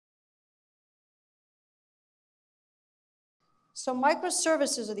So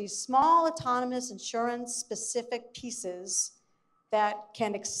microservices are these small, autonomous, insurance-specific pieces that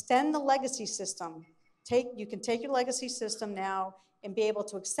can extend the legacy system. You can take your legacy system now and be able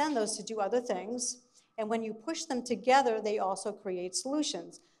to extend those to do other things. And when you push them together, they also create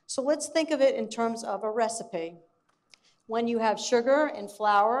solutions. So let's think of it in terms of a recipe. When you have sugar and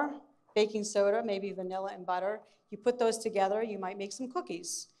flour, baking soda, maybe vanilla and butter, you put those together, you might make some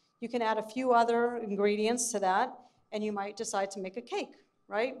cookies. You can add a few other ingredients to that, and you might decide to make a cake,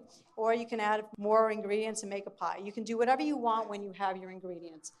 right? Or you can add more ingredients and make a pie. You can do whatever you want when you have your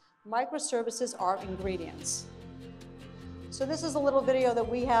ingredients. Microservices are ingredients. So this is a little video that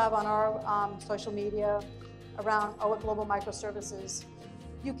we have on our social media around OWIT Global Microservices.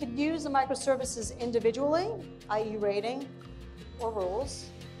 You could use the microservices individually, i.e. rating or rules,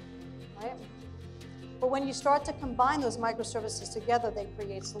 right? But when you start to combine those microservices together, they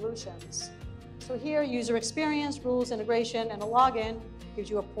create solutions. So here, user experience, rules, integration, and a login gives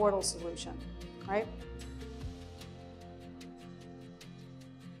you a portal solution, right?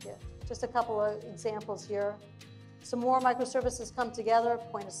 Yeah, just a couple of examples here. Some more microservices come together,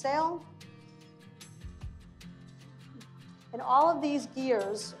 point of sale. And all of these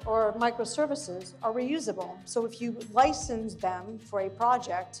gears or microservices are reusable. So if you license them for a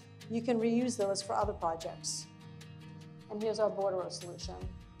project, you can reuse those for other projects. And here's our bordereau solution.